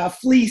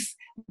fleece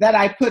that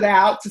I put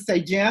out to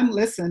say, Jim,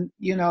 listen,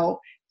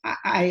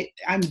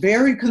 I'm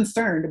very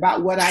concerned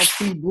about what I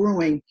see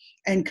brewing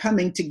and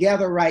coming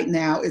together right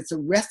now. It's a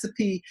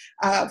recipe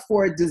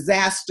for a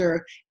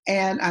disaster,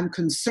 and I'm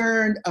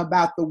concerned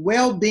about the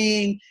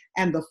well-being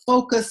and the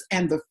focus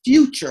and the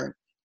future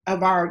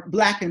of our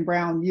Black and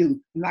brown youth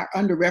and our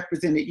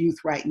underrepresented youth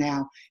right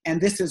now. And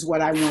this is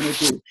what I want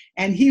to do.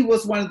 And he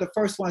was one of the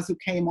first ones who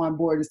came on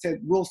board and said,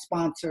 we'll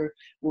sponsor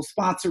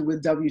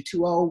with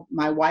W2O.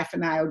 My wife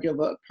and I will give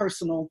a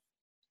personal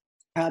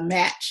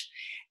match.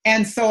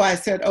 And so I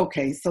said,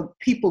 okay, so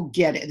people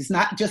get it. It's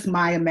not just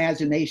my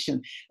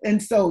imagination.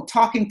 And so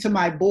talking to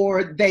my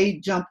board, they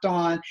jumped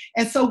on.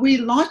 And so we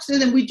launched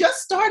it, and we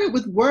just started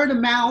with word of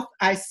mouth.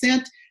 I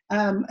sent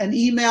an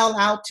email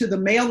out to the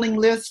mailing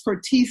list for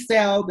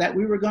T-Cell that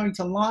we were going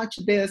to launch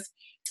this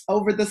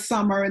over the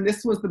summer, and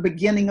this was the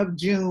beginning of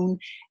June.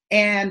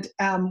 And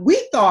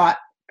we thought,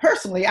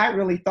 personally, I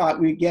really thought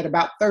we'd get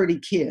about 30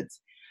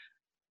 kids.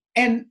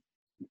 And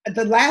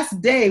the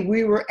last day,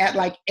 we were at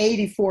like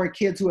 84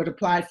 kids who had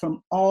applied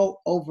from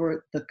all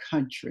over the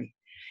country.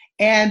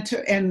 And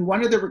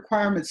one of the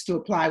requirements to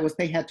apply was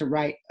they had to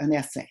write an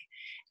essay.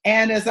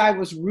 And as I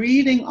was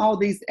reading all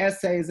these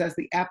essays as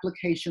the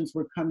applications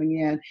were coming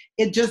in,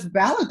 it just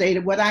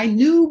validated what I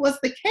knew was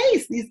the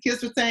case. These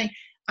kids were saying,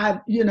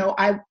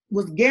 I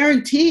was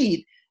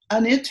guaranteed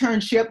an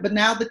internship, but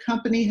now the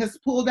company has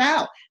pulled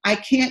out. I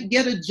can't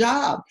get a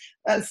job.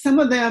 Some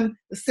of them,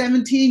 a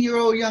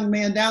 17-year-old young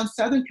man down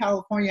Southern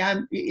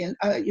California, he's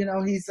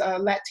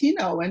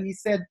Latino, and he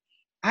said,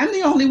 I'm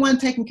the only one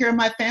taking care of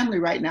my family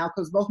right now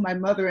because both my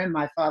mother and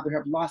my father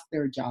have lost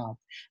their jobs.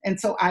 And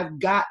so I've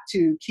got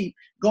to keep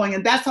going.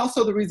 And that's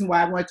also the reason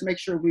why I wanted to make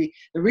sure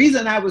the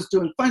reason I was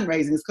doing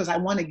fundraising is because I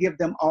want to give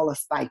them all a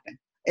stipend.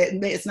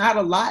 It's not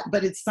a lot,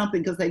 but it's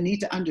something because they need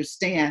to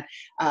understand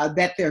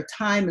that their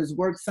time is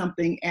worth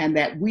something and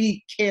that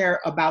we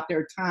care about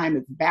their time.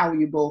 It's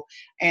valuable,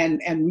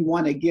 and we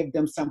want to give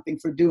them something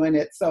for doing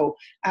it. So,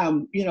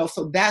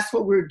 so that's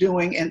what we're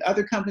doing. And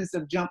other companies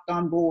have jumped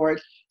on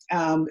board.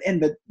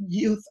 And the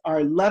youth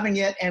are loving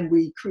it. And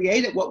we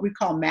created what we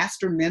call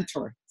master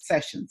mentor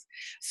sessions.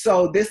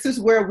 So this is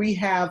where we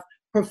have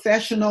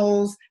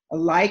professionals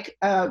like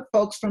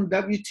folks from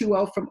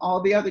W2O, from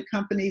all the other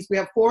companies. We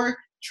have 4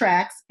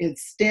 tracks.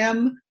 It's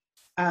STEM,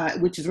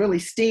 which is really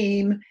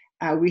STEAM.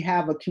 We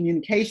have a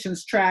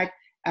communications track,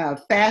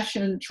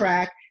 fashion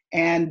track,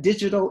 and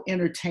digital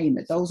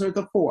entertainment. Those are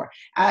the 4.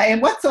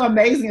 And what's so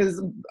amazing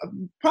is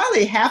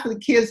probably half of the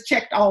kids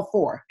checked all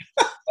 4.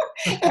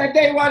 And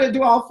they want to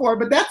do all 4,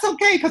 but that's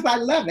okay because I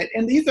love it.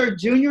 And these are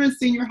junior and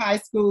senior high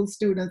school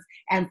students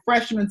and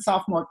freshman,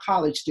 sophomore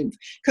college students,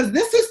 because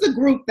this is the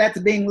group that's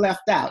being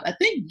left out. I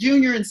think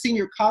junior and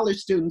senior college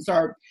students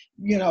are,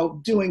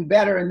 doing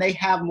better and they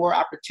have more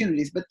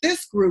opportunities. But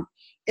this group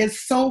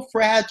is so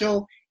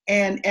fragile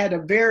and at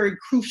a very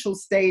crucial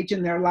stage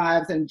in their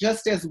lives. And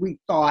just as we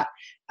thought,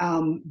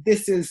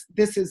 this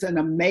is an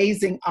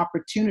amazing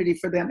opportunity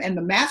for them. And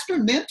the master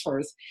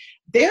mentors,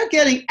 they're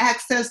getting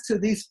access to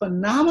these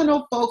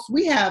phenomenal folks.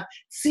 We have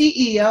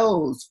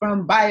CEOs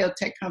from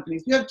biotech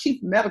companies. We have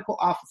chief medical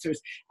officers.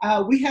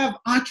 We have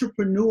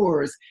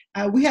entrepreneurs.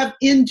 We have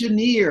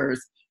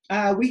engineers.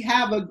 We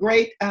have a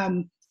great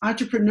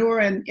entrepreneur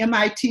and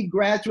MIT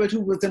graduate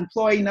who was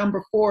employee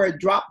number 4 at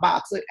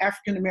Dropbox, an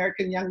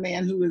African-American young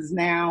man who is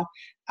now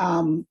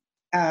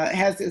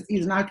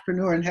he's an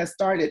entrepreneur and has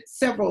started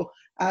several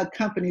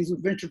companies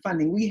with venture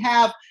funding. We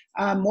have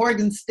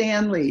Morgan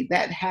Stanley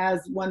that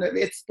has one of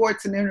its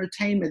sports and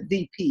entertainment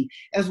VP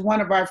as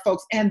one of our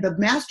folks. And the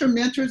master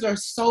mentors are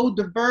so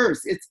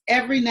diverse. It's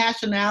every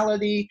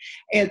nationality,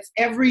 it's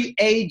every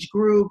age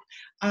group.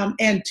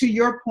 And to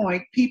your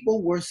point,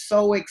 people were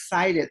so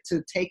excited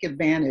to take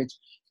advantage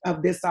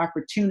of this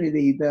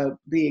opportunity, the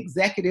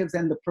executives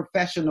and the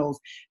professionals,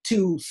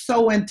 to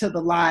sow into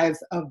the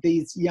lives of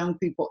these young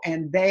people.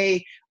 And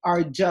they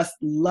are just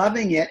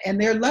loving it. And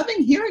they're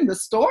loving hearing the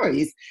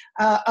stories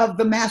of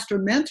the master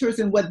mentors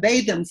and what they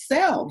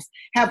themselves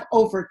have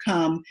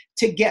overcome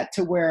to get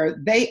to where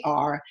they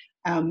are.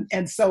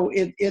 And so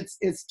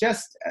it's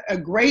just a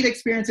great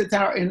experience. It's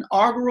our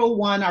inaugural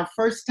one, our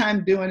first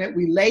time doing it.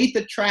 We laid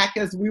the track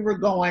as we were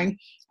going.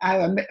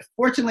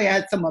 Fortunately, I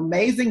had some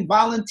amazing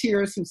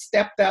volunteers who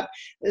stepped up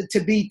to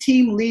be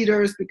team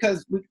leaders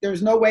because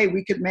there's no way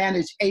we could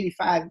manage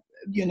 85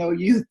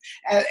 youth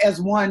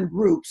as one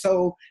group.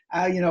 So,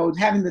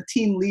 having the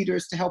team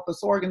leaders to help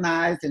us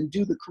organize and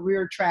do the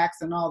career tracks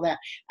and all that.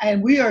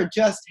 And we are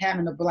just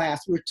having a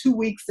blast. We're 2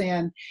 weeks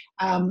in,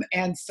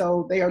 and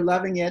so they are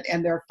loving it.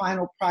 And their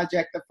final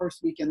project, the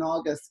first week in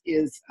August,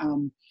 is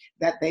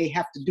that they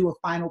have to do a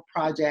final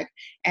project,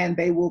 and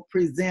they will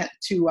present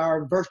to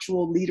our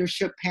virtual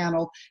leadership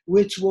panel,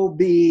 which will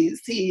be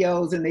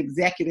CEOs and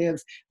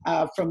executives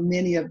from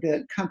many of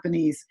the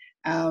companies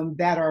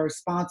that are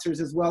sponsors,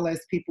 as well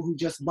as people who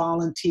just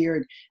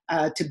volunteered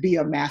to be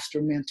a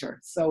master mentor.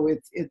 So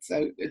it's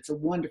a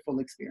wonderful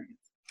experience.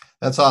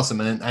 That's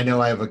awesome. And I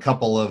know I have a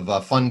couple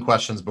of fun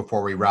questions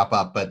before we wrap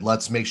up, but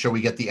let's make sure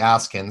we get the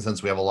ask in,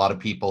 since we have a lot of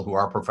people who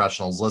are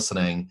professionals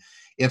listening.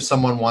 If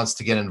someone wants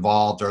to get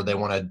involved or they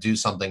want to do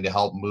something to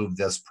help move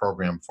this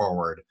program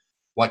forward,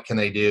 what can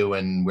they do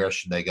and where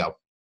should they go?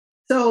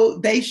 So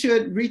they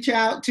should reach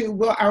out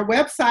to, our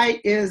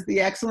website is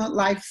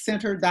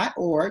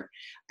theexcellentLifeCenter.org.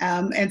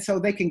 And so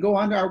they can go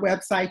onto our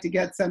website to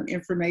get some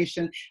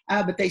information,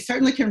 but they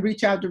certainly can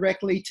reach out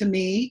directly to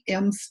me,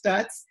 M.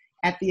 Stutts,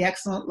 at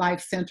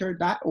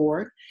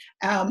theexcellentLifeCenter.org.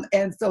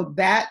 And so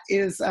that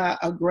is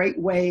a great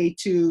way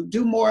to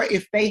do more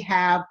if they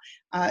have,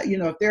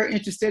 if they're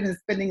interested in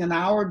spending an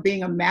hour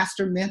being a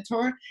master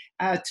mentor,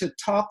 to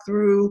talk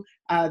through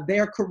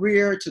their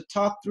career, to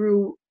talk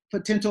through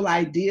potential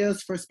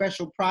ideas for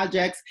special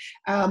projects.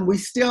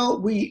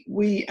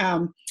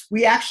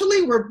 We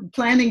actually were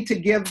planning to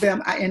give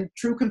them, in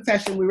true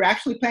confession, we were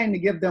actually planning to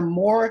give them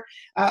more,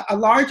 a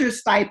larger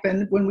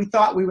stipend when we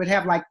thought we would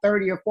have like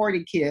 30 or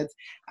 40 kids.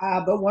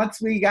 But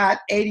once we got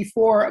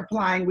 84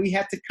 applying, we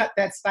had to cut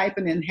that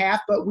stipend in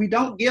half, but we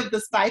don't give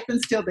the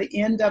stipends till the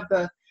end of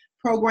the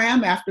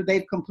program, after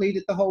they've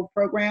completed the whole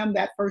program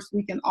that first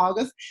week in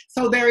August.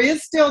 So there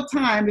is still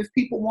time if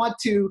people want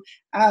to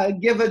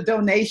give a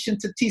donation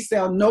to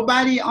T-Cell.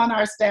 Nobody on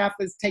our staff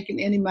is taking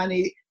any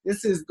money.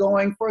 This is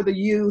going for the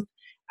youth.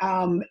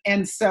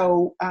 And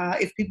so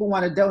if people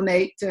want to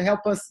donate to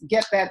help us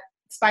get that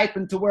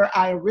stipend to where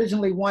I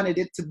originally wanted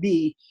it to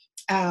be,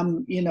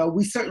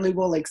 we certainly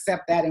will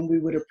accept that, and we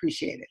would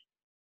appreciate it.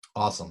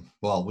 Awesome.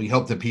 Well, we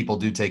hope that people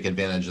do take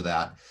advantage of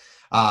that.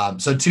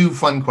 So 2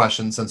 fun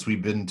questions, since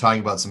we've been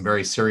talking about some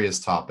very serious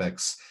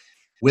topics.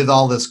 With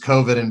all this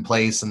COVID in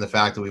place and the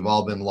fact that we've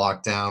all been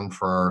locked down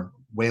for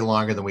way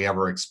longer than we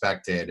ever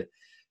expected,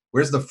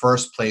 where's the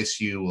first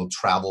place you will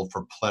travel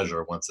for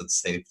pleasure once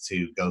it's safe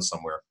to go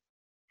somewhere?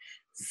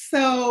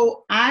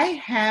 So I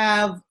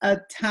have a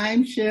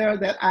timeshare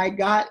that I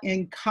got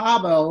in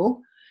Cabo,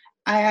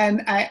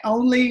 and I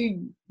only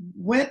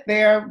went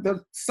there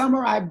the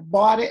summer I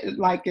bought it,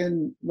 like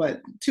in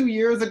 2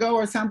 years ago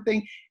or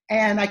something.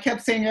 And I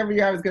kept saying every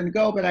year I was going to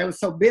go, but I was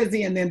so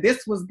busy. And then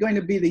this was going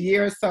to be the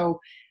year. So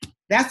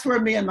that's where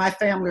me and my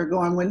family are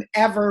going.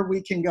 Whenever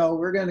we can go,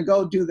 we're going to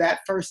go do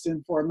that first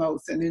and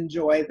foremost and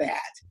enjoy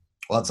that.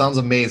 Well, it sounds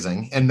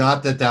amazing. And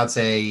not that that's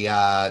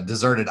a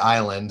deserted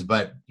island,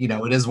 but,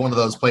 it is one of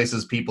those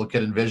places people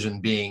could envision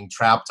being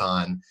trapped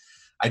on.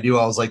 I do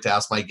always like to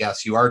ask my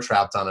guests, you are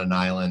trapped on an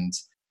island.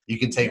 You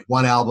can take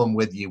one album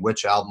with you.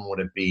 Which album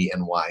would it be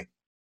and why?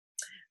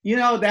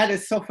 That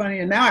is so funny.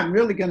 And now I'm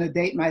really going to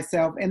date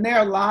myself. And there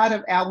are a lot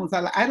of albums.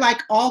 I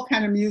like all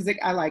kind of music.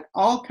 I like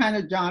all kind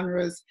of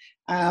genres.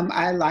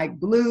 I like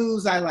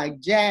blues. I like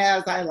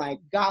jazz. I like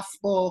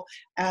gospel.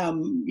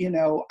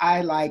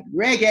 I like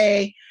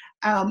reggae.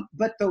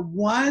 But the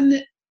one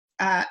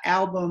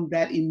album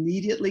that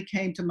immediately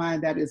came to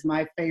mind that is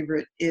my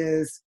favorite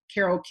is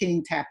Carole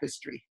King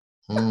Tapestry.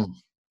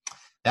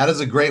 That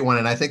is a great one,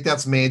 and I think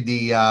that's made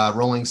the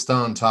Rolling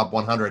Stone Top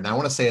 100. And I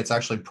want to say it's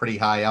actually pretty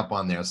high up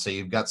on there, so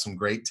you've got some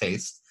great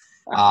taste.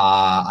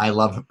 I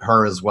love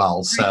her as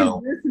well. So I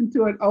can listen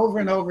to it over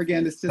and over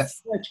again. It's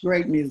just such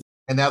great music.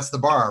 And that's the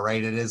bar,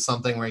 right? It is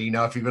something where, if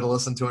you're going to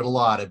listen to it a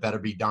lot, it better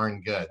be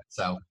darn good.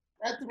 So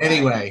that's right.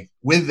 Anyway,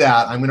 with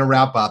that, I'm going to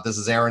wrap up. This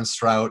is Aaron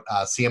Strout,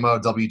 CMO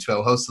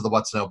W2O, host of the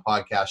What to Know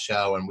podcast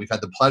show, and we've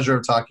had the pleasure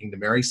of talking to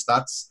Mary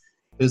Stutts,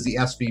 who's the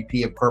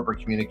SVP of Corporate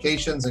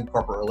Communications and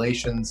Corporate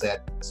Relations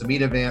at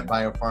Sumitovant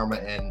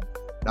BioPharma, and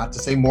not to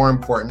say more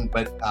important,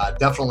 but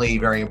definitely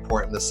very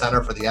important, the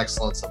Center for the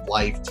Excellence of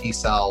Life,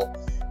 T-Cell,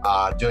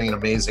 doing an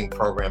amazing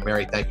program.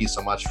 Mary, thank you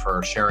so much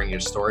for sharing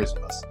your stories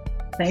with us.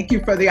 Thank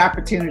you for the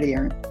opportunity,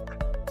 Aaron.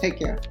 Take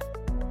care.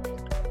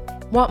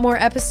 Want more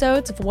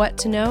episodes of What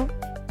to Know?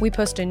 We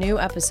post a new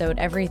episode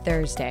every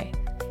Thursday.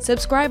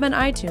 Subscribe on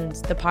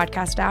iTunes, the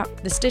podcast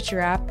app, the Stitcher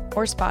app,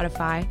 or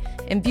Spotify,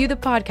 and view the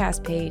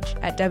podcast page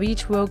at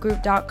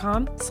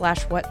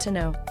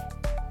w2ogroup.com/whattoknow.